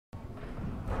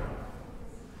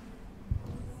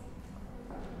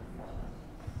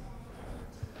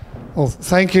Well,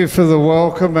 thank you for the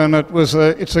welcome, and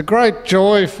it's a great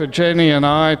joy for Jenny and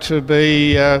I to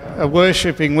be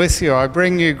worshipping with you. I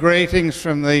bring you greetings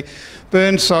from the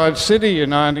Burnside City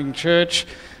Uniting Church,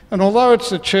 and although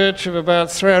it's a church of about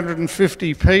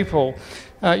 350 people,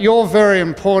 you're very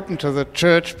important to the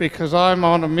church because I'm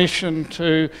on a mission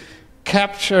to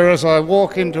capture, as I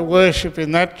walk into worship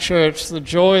in that church, the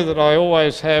joy that I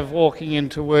always have walking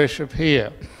into worship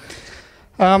here.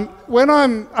 When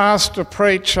I'm asked to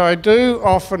preach, I do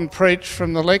often preach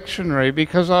from the lectionary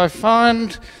because I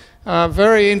find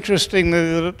very interesting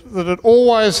that it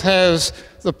always has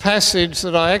the passage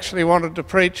that I actually wanted to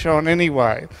preach on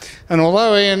anyway. And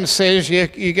although Ian says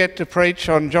you get to preach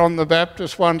on John the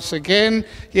Baptist once again,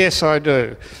 yes, I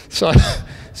do. So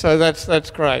that's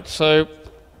great. So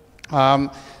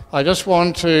I just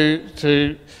want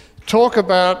to talk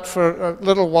about for a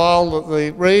little while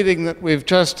the reading that we've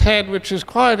just had, which is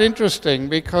quite interesting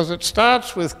because it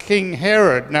starts with King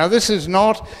Herod. Now, this is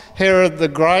not Herod the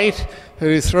Great,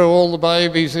 who threw all the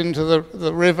babies into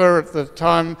the river at the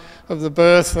time of the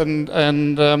birth and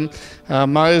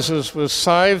Moses was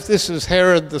saved. This is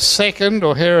Herod the Second,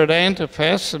 or Herod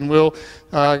Antipas, and we'll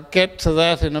get to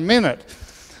that in a minute.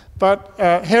 But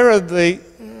Herod the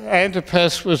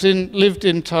Antipas lived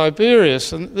in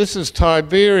Tiberias, and this is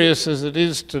Tiberias as it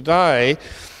is today.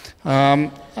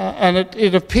 And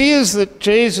it appears that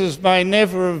Jesus may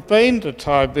never have been to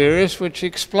Tiberias, which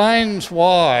explains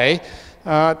why,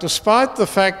 despite the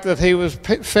fact that he was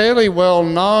fairly well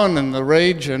known in the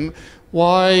region,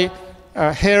 why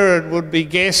Herod would be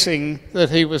guessing that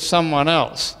he was someone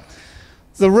else.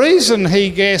 The reason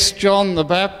he guessed John the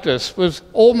Baptist was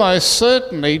almost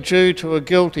certainly due to a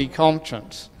guilty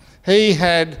conscience. He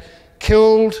had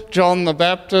killed John the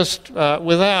Baptist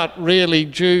without really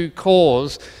due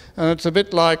cause, and it's a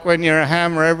bit like when you're a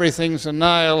hammer, everything's a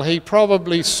nail. He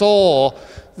probably saw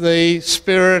the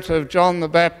spirit of John the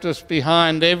Baptist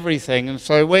behind everything, and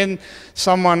so when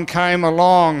someone came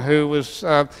along who was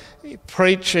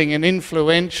preaching and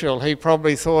influential, he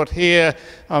probably thought, here,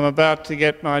 I'm about to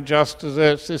get my just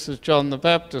deserts, this is John the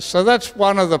Baptist. So that's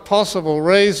one of the possible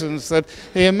reasons that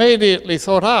he immediately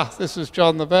thought, this is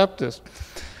John the Baptist.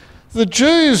 The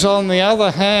Jews, on the other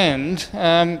hand,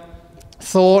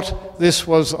 thought this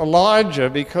was Elijah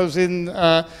because in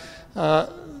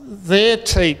their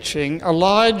teaching,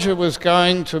 Elijah was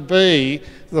going to be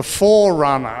the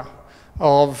forerunner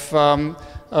of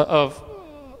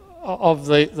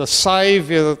the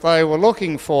saviour that they were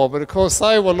looking for. But of course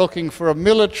they were looking for a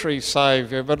military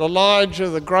saviour, but Elijah,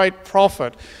 the great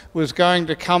prophet, was going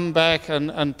to come back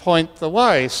and point the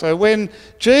way. So when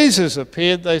Jesus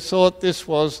appeared, they thought this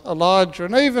was Elijah.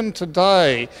 And even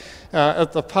today,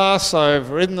 at the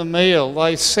Passover, in the meal,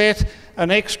 they set an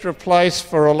extra place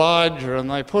for Elijah, and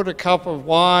they put a cup of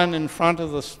wine in front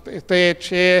of the spare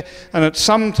chair, and at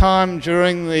some time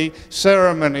during the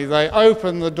ceremony they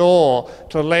open the door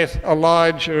to let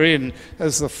Elijah in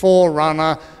as the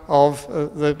forerunner of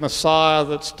the Messiah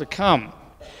that's to come.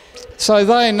 So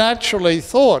they naturally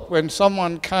thought when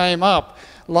someone came up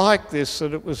like this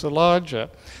that it was Elijah.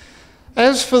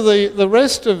 As for the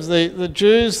rest of the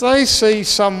Jews, they see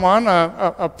someone,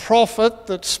 a prophet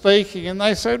that's speaking, and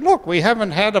they say, look, we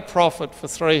haven't had a prophet for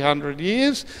 300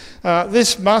 years.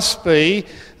 This must be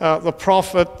the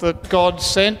prophet that God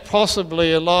sent,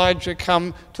 possibly Elijah,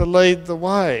 come to lead the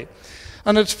way.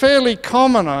 And it's fairly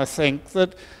common, I think,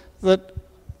 that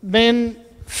men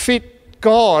fit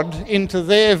God into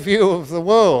their view of the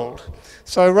world.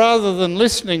 So rather than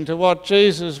listening to what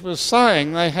Jesus was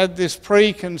saying, they had this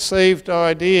preconceived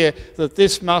idea that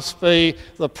this must be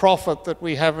the prophet that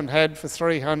we haven't had for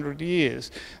 300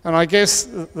 years. And I guess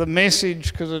the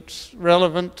message, because it's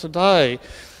relevant today,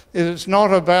 is it's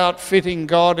not about fitting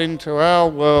God into our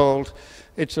world,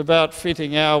 it's about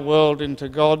fitting our world into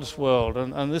God's world.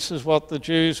 And this is what the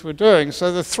Jews were doing.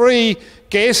 So the three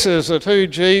guesses at who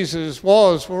Jesus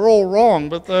was were all wrong,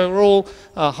 but they were all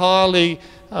highly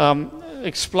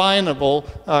explainable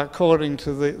according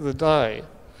to the day.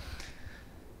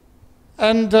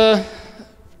 And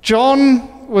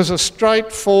John was a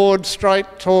straightforward,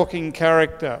 straight-talking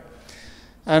character.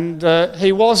 And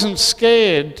he wasn't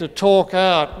scared to talk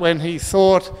out when he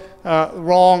thought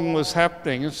wrong was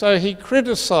happening. And so he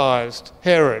criticised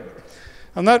Herod.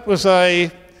 And that was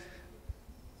a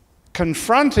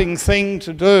confronting thing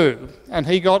to do. And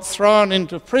he got thrown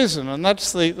into prison. And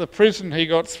that's the prison he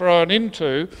got thrown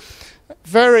into.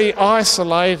 Very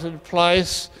isolated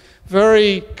place,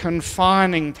 very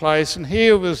confining place. And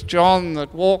here was John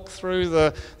that walked through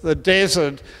the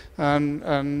desert and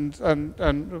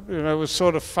you know, was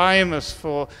sort of famous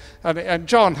for, and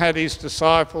John had his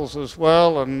disciples as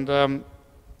well, and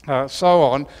so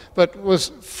on, but was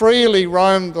freely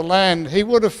roamed the land, he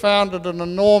would have found it an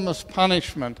enormous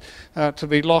punishment to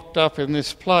be locked up in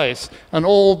this place, and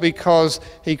all because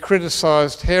he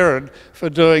criticised Herod for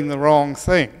doing the wrong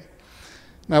thing.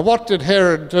 Now, what did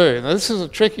Herod do? Now, this is a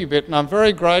tricky bit, and I'm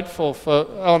very grateful for...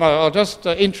 Oh, no, I'll just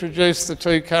introduce the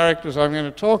two characters I'm going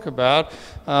to talk about,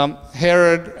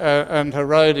 Herod and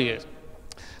Herodias.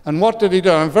 And what did he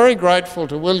do? I'm very grateful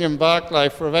to William Barclay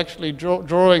for actually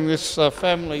drawing this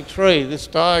family tree, this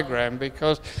diagram,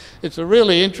 because it's a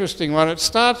really interesting one. It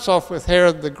starts off with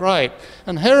Herod the Great.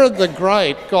 And Herod the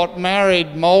Great got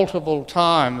married multiple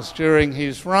times during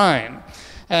his reign.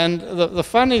 And the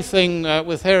funny thing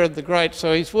with Herod the Great,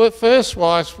 so his first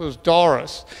wife was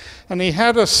Doris, and he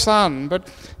had a son,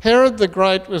 but Herod the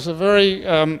Great was a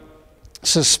very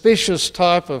suspicious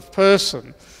type of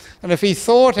person. And if he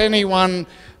thought anyone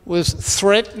was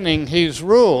threatening his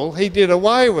rule, he did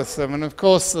away with them. And of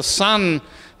course the son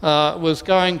was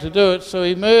going to do it, so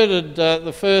he murdered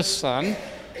the first son.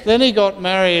 Then he got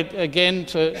married again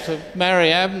to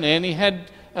marry Abner, and he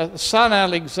had a son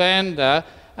Alexander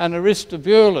and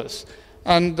Aristobulus.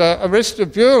 And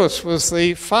Aristobulus was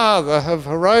the father of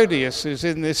Herodias, who's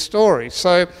in this story.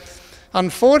 So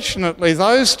unfortunately,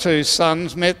 those two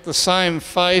sons met the same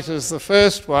fate as the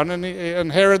first one,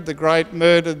 and Herod the Great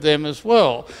murdered them as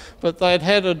well. But they'd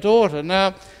had a daughter.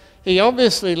 Now, he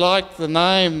obviously liked the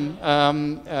name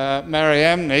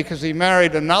Mariamne because he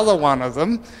married another one of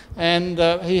them, and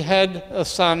he had a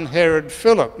son, Herod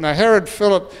Philip. Now, Herod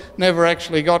Philip never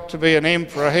actually got to be an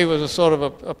emperor. He was a sort of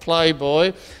a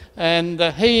playboy, and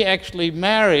he actually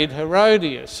married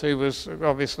Herodias, who was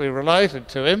obviously related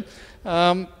to him.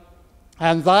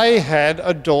 And they had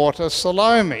a daughter,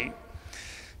 Salome.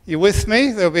 You with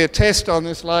me? There'll be a test on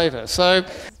this later. So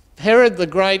Herod the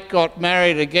Great got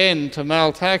married again to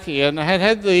Maltachia and had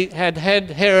had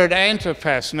Herod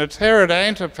Antipas, and it's Herod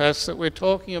Antipas that we're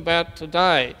talking about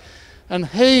today. And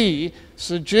he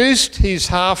seduced his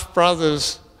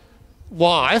half-brother's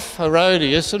wife,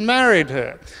 Herodias, and married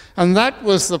her. And that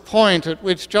was the point at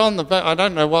which John the Baptist, I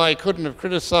don't know why he couldn't have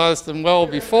criticised them well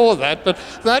before that, but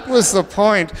that was the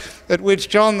point at which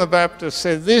John the Baptist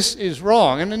said, this is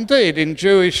wrong. And indeed, in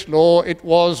Jewish law, it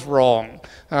was wrong.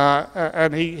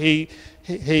 And he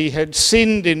had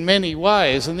sinned in many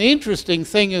ways. And the interesting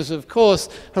thing is, of course,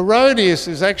 Herodias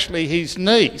is actually his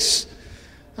niece,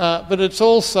 but it's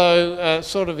also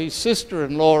sort of his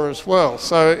sister-in-law as well.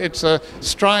 So it's a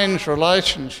strange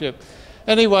relationship.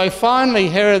 Anyway, finally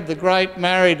Herod the Great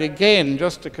married again,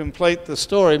 just to complete the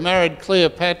story, married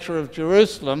Cleopatra of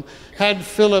Jerusalem, had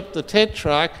Philip the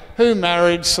Tetrarch, who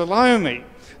married Salome.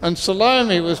 And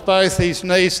Salome was both his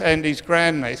niece and his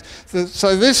grandniece.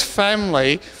 So this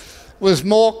family was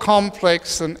more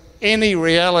complex than any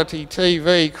reality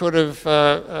TV could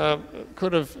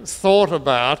have thought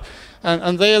about.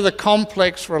 And they're the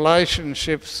complex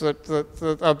relationships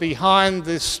that are behind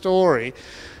this story.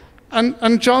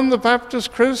 And John the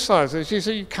Baptist criticises. He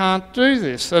said, you can't do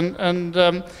this. And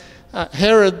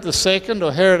Herod II,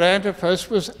 or Herod Antipas,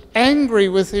 was angry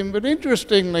with him, but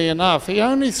interestingly enough, he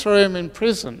only threw him in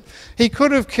prison. He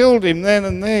could have killed him then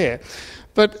and there.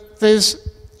 But there's,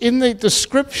 in the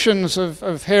descriptions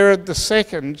of Herod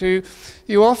II,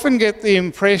 you often get the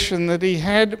impression that he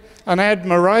had an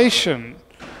admiration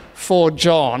for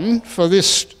John, for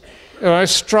this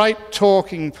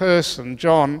straight-talking person,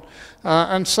 John.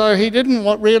 And so he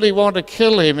didn't really want to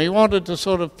kill him. He wanted to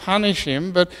sort of punish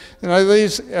him. But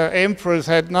these emperors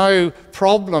had no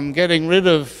problem getting rid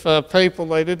of people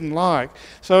they didn't like.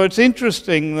 So it's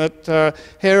interesting that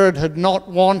Herod had not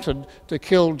wanted to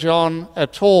kill John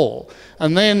at all.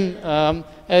 And then,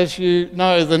 as you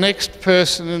know, the next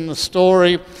person in the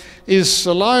story is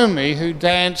Salome, who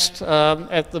danced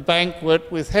at the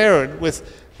banquet with Herod,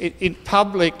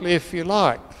 publicly, if you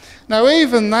like. Now,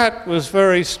 even that was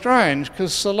very strange,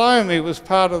 because Salome was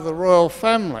part of the royal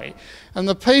family, and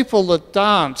the people that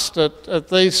danced at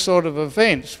these sort of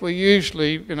events were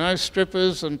usually,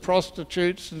 strippers and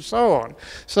prostitutes and so on.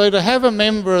 So to have a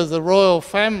member of the royal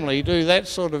family do that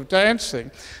sort of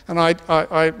dancing, and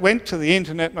I went to the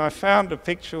internet and I found a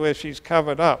picture where she's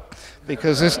covered up,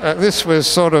 because this was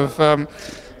sort of...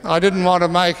 I didn't want to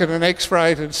make it an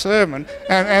X-rated sermon.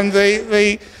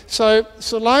 So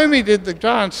Salome did the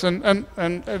dance, and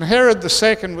Herod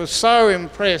II was so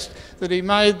impressed that he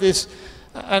made this,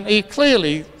 and he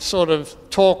clearly sort of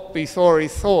talked before he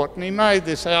thought, and he made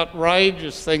this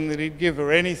outrageous thing that he'd give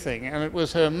her anything. And it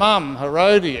was her mum,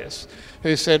 Herodias,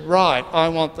 who said, right, I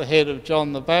want the head of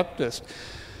John the Baptist.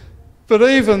 But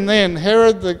even then,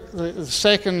 Herod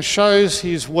II shows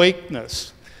his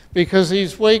weakness, because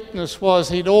his weakness was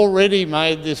he'd already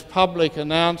made this public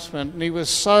announcement, and he was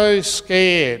so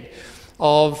scared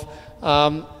of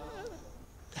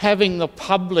having the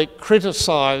public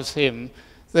criticise him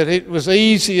that it was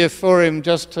easier for him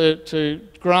just to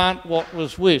grant what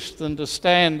was wished than to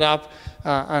stand up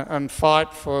and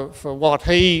fight for what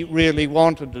he really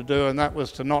wanted to do, and that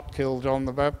was to not kill John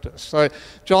the Baptist. So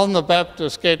John the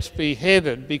Baptist gets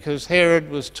beheaded because Herod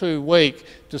was too weak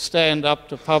to stand up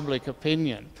to public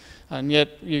opinion. And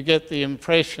yet you get the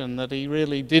impression that he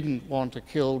really didn't want to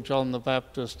kill John the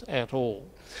Baptist at all.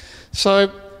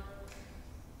 So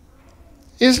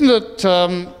isn't it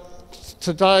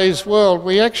today's world,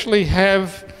 we actually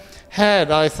have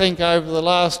had, I think, over the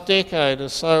last decade or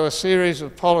so, a series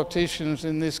of politicians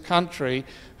in this country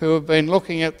who have been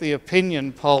looking at the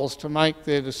opinion polls to make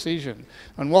their decision.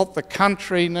 And what the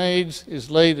country needs is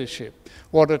leadership.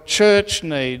 What a church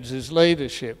needs is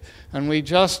leadership. And we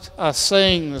just are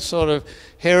seeing the sort of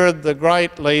Herod the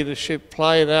Great leadership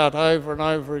played out over and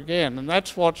over again. And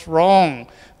that's what's wrong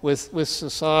with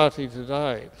society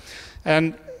today.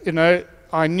 And, you know,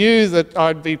 I knew that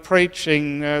I'd be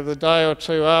preaching the day or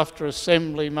two after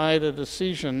Assembly made a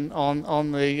decision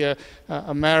on the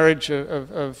a marriage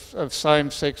of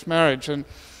same-sex marriage. And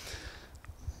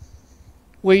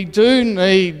we do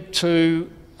need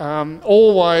to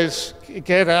always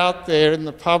get out there in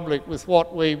the public with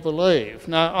what we believe.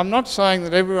 Now, I'm not saying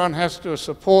that everyone has to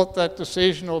support that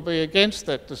decision or be against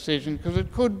that decision, because it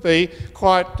could be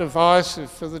quite divisive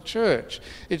for the church.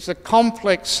 It's a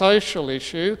complex social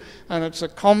issue, and it's a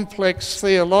complex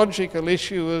theological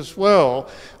issue as well,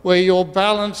 where you're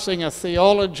balancing a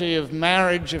theology of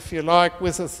marriage, if you like,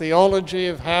 with a theology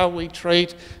of how we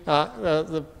treat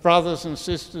the brothers and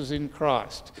sisters in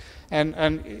Christ.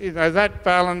 And you know, that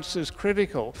balance is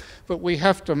critical. But we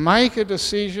have to make a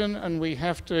decision, and we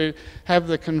have to have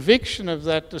the conviction of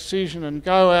that decision and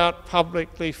go out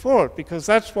publicly for it, because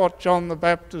that's what John the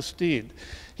Baptist did.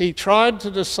 He tried to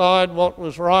decide what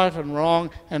was right and wrong,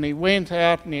 and he went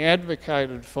out and he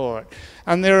advocated for it.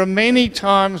 And there are many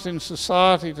times in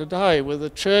society today where the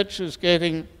church is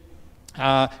getting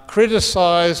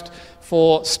criticised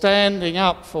for standing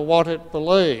up for what it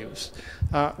believes.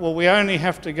 Well, we only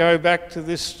have to go back to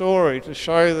this story to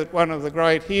show that one of the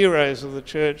great heroes of the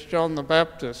church, John the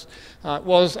Baptist,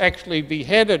 was actually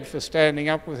beheaded for standing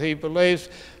up with what he believes.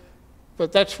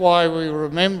 But that's why we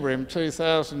remember him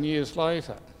 2,000 years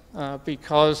later,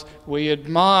 because we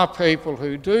admire people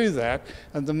who do that.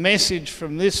 And the message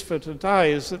from this for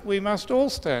today is that we must all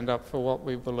stand up for what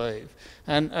we believe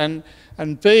and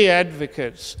be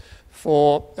advocates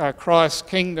for Christ's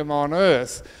kingdom on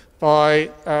earth, by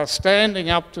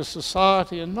standing up to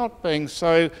society and not being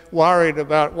so worried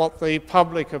about what the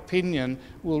public opinion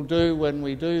will do when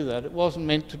we do that. It wasn't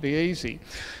meant to be easy.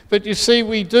 But you see,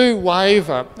 we do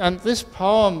waver. And this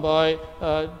poem by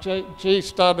G.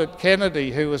 Studdert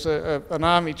Kennedy, who was an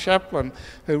army chaplain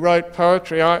who wrote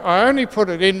poetry, I only put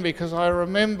it in because I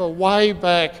remember way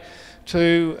back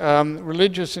to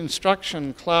religious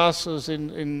instruction classes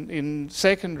in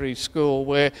secondary school,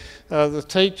 where the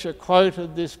teacher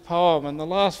quoted this poem, and the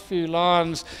last few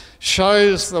lines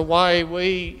shows the way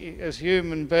we as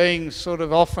human beings sort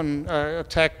of often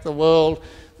attack the world.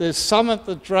 There's something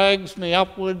that drags me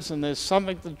upwards, and there's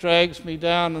something that drags me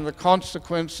down, and the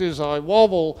consequence is I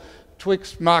wobble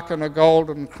twixt muck and a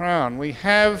golden crown. We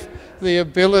have the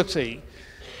ability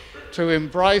to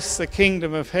embrace the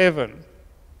kingdom of heaven,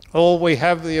 or we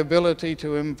have the ability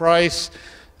to embrace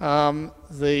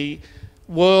the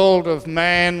world of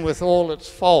man with all its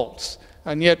faults,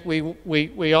 and yet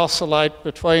we oscillate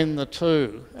between the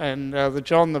two. And the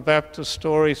John the Baptist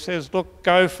story says, look,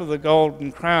 go for the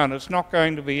golden crown. It's not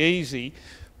going to be easy,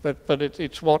 but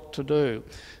it's what to do.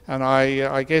 And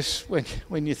I guess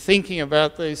when you're thinking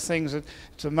about these things,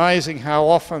 it's amazing how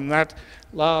often that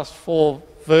last 4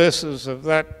 verses of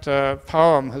that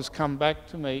poem has come back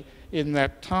to me in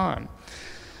that time.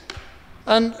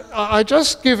 And I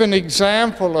just give an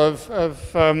example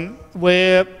of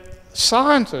where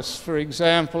scientists, for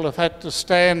example, have had to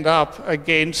stand up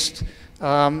against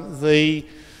the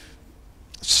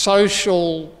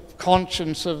social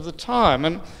conscience of the time.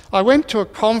 And I went to a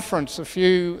conference a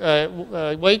few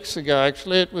weeks ago,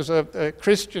 actually. It was a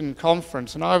Christian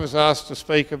conference, and I was asked to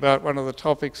speak about one of the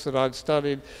topics that I'd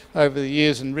studied over the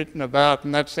years and written about,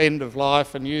 and that's end of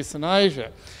life and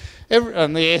euthanasia.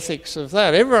 and the ethics of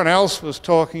that. Everyone else was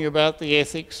talking about the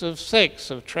ethics of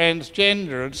sex, of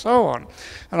transgender and so on.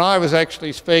 And I was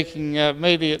actually speaking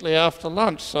immediately after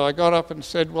lunch, so I got up and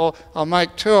said, well, I'll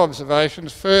make two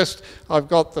observations. First, I've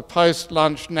got the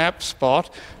post-lunch nap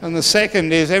spot, and the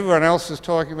second is everyone else is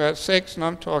talking about sex and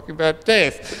I'm talking about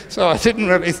death. So I didn't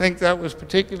really think that was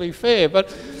particularly fair.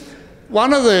 But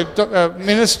one of the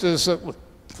ministers that were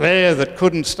there that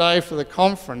couldn't stay for the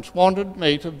conference wanted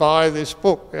me to buy this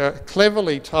book,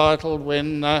 cleverly titled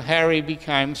When Harry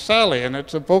Became Sally, and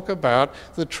it's a book about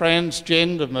the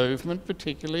transgender movement,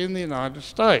 particularly in the United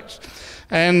States.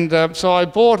 And so I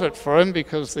bought it for him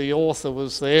because the author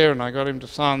was there and I got him to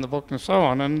sign the book and so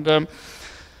on.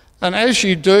 And as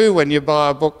you do when you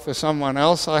buy a book for someone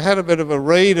else, I had a bit of a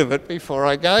read of it before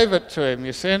I gave it to him,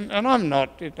 you see. And I'm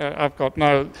not, I've got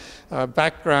no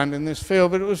background in this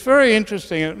field, but it was very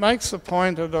interesting. It makes the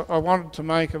point that I wanted to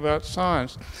make about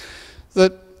science,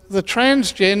 that the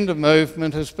transgender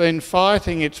movement has been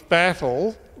fighting its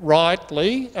battle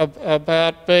rightly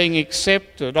about being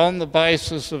accepted on the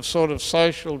basis of sort of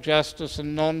social justice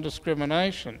and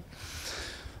non-discrimination.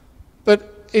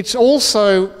 But it's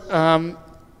also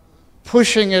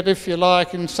pushing it, if you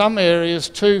like, in some areas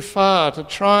too far to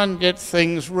try and get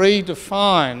things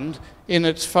redefined in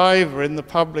its favour in the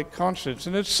public conscience.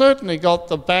 And it's certainly got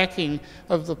the backing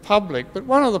of the public. But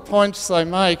one of the points they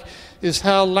make is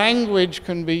how language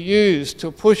can be used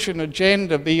to push an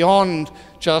agenda beyond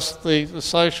just the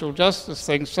social justice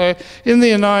thing. So in the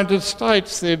United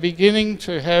States, they're beginning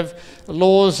to have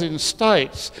laws in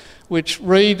states which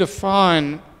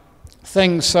redefine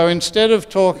things. So instead of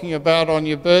talking about on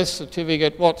your birth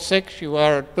certificate what sex you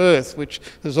are at birth, which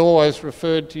has always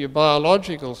referred to your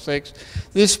biological sex,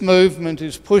 this movement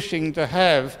is pushing to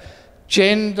have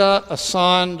gender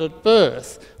assigned at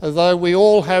birth, although we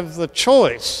all have the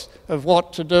choice of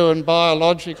what to do and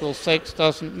biological sex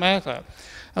doesn't matter.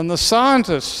 And the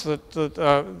scientists,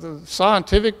 the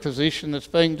scientific position that's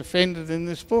being defended in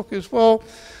this book is, well,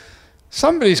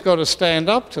 somebody's got to stand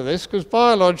up to this because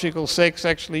biological sex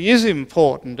actually is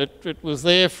important. It was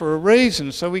there for a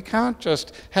reason, so we can't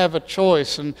just have a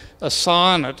choice and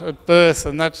assign it at birth,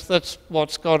 and that's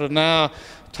what's got to now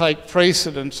take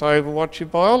precedence over what your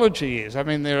biology is. I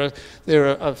mean, there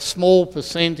are a small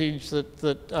percentage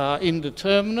that are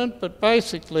indeterminate, but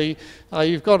basically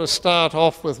you've got to start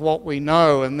off with what we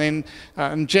know, and then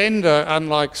and gender,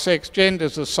 unlike sex, gender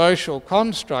is a social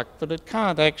construct, but it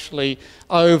can't actually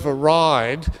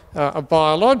override a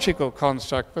biological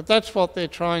construct. But that's what they're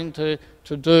trying to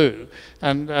do,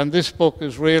 and this book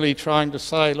is really trying to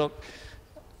say, look,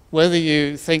 whether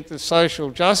you think that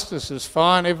social justice is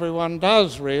fine, everyone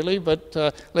does really, but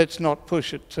let's not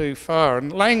push it too far.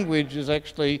 And language is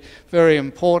actually very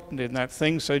important in that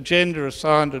thing. So gender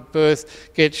assigned at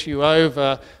birth gets you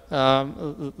over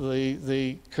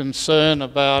the concern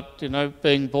about, you know,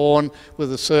 being born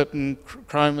with a certain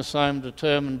chromosome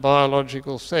determined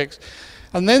biological sex.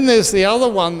 And then there's the other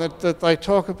one that they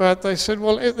talk about. They said,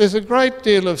 well, there's a great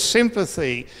deal of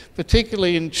sympathy,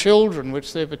 particularly in children,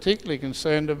 which they're particularly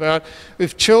concerned about,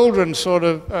 if children sort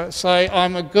of say,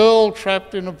 I'm a girl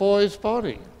trapped in a boy's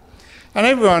body. And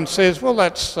everyone says, well,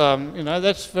 that's, you know,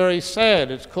 that's very sad.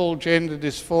 It's called gender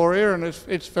dysphoria, and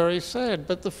it's very sad.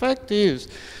 But the fact is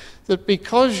that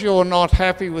because you're not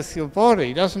happy with your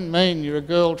body doesn't mean you're a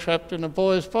girl trapped in a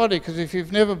boy's body, because if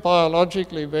you've never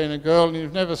biologically been a girl and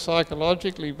you've never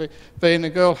psychologically been a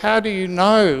girl, how do you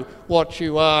know what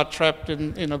you are trapped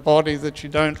in a body that you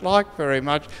don't like very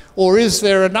much? Or is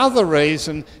there another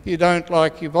reason you don't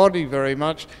like your body very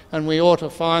much, and we ought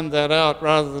to find that out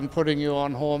rather than putting you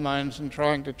on hormones and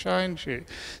trying to change you?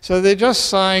 So they're just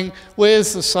saying,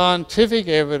 where's the scientific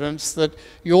evidence that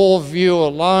your view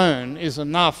alone is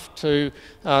enough to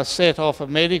set off a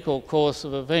medical course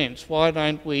of events? Why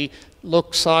don't we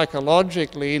look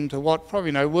psychologically into what, probably,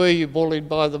 you know, were you bullied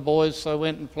by the boys, so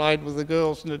went and played with the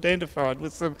girls and identified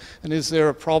with them, and is there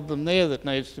a problem there that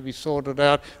needs to be sorted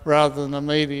out rather than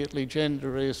immediately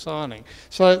gender reassigning?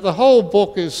 So the whole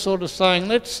book is sort of saying,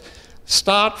 let's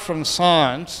start from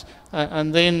science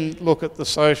and then look at the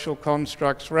social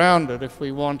constructs around it. If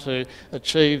we want to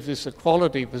achieve this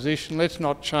equality position, let's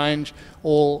not change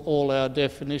all our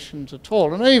definitions at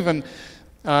all. And even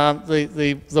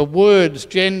the words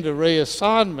gender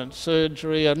reassignment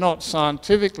surgery are not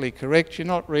scientifically correct. You're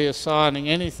not reassigning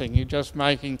anything, you're just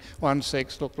making one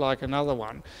sex look like another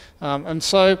one. And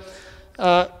so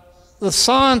the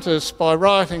scientists, by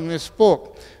writing this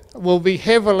book, will be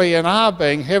heavily and are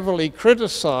being heavily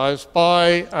criticised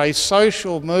by a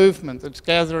social movement that's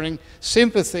gathering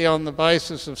sympathy on the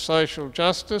basis of social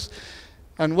justice,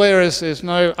 And whereas there's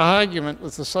no argument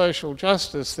with the social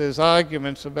justice, there's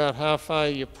arguments about how far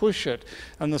you push it.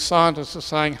 And the scientists are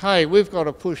saying, hey, we've got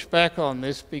to push back on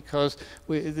this because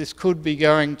this could be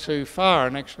going too far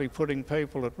and actually putting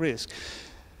people at risk.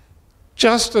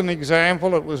 Just an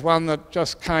example, it was one that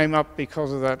just came up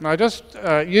because of that. And I just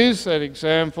use that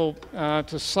example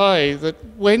to say that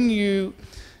when you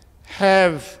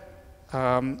have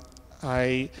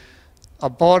a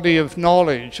body of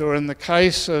knowledge, or in the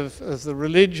case of the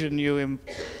religion you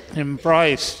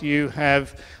embrace, you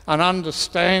have an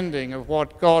understanding of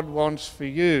what God wants for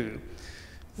you,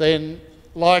 then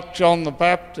like John the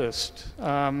Baptist,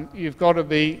 you've got to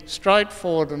be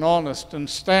straightforward and honest and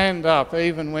stand up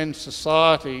even when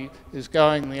society is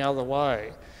going the other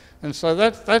way. And so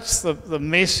that's the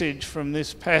message from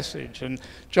this passage. And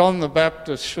John the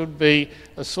Baptist should be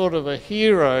a sort of a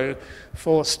hero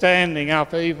for standing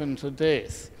up even to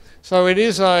death. So it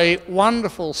is a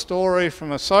wonderful story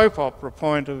from a soap opera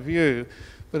point of view,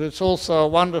 but it's also a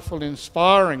wonderful,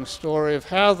 inspiring story of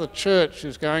how the church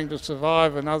is going to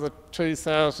survive another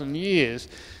 2,000 years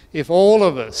if all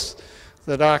of us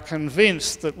that are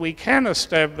convinced that we can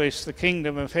establish the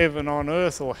kingdom of heaven on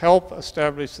earth, or help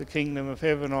establish the kingdom of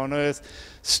heaven on earth,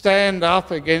 stand up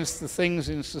against the things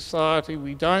in society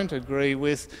we don't agree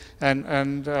with,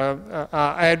 and are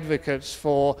advocates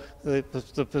for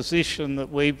the position that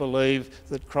we believe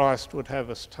that Christ would have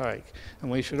us take.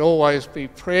 And we should always be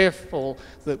prayerful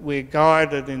that we're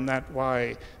guided in that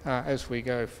way as we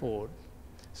go forward.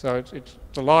 So it's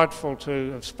delightful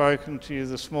to have spoken to you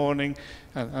this morning,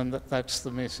 and that's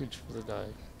the message for the day.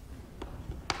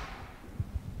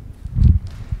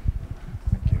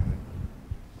 Thank you.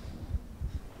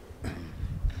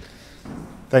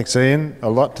 Thanks, Ian. A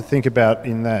lot to think about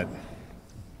in that.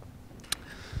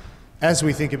 As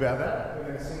we think about that,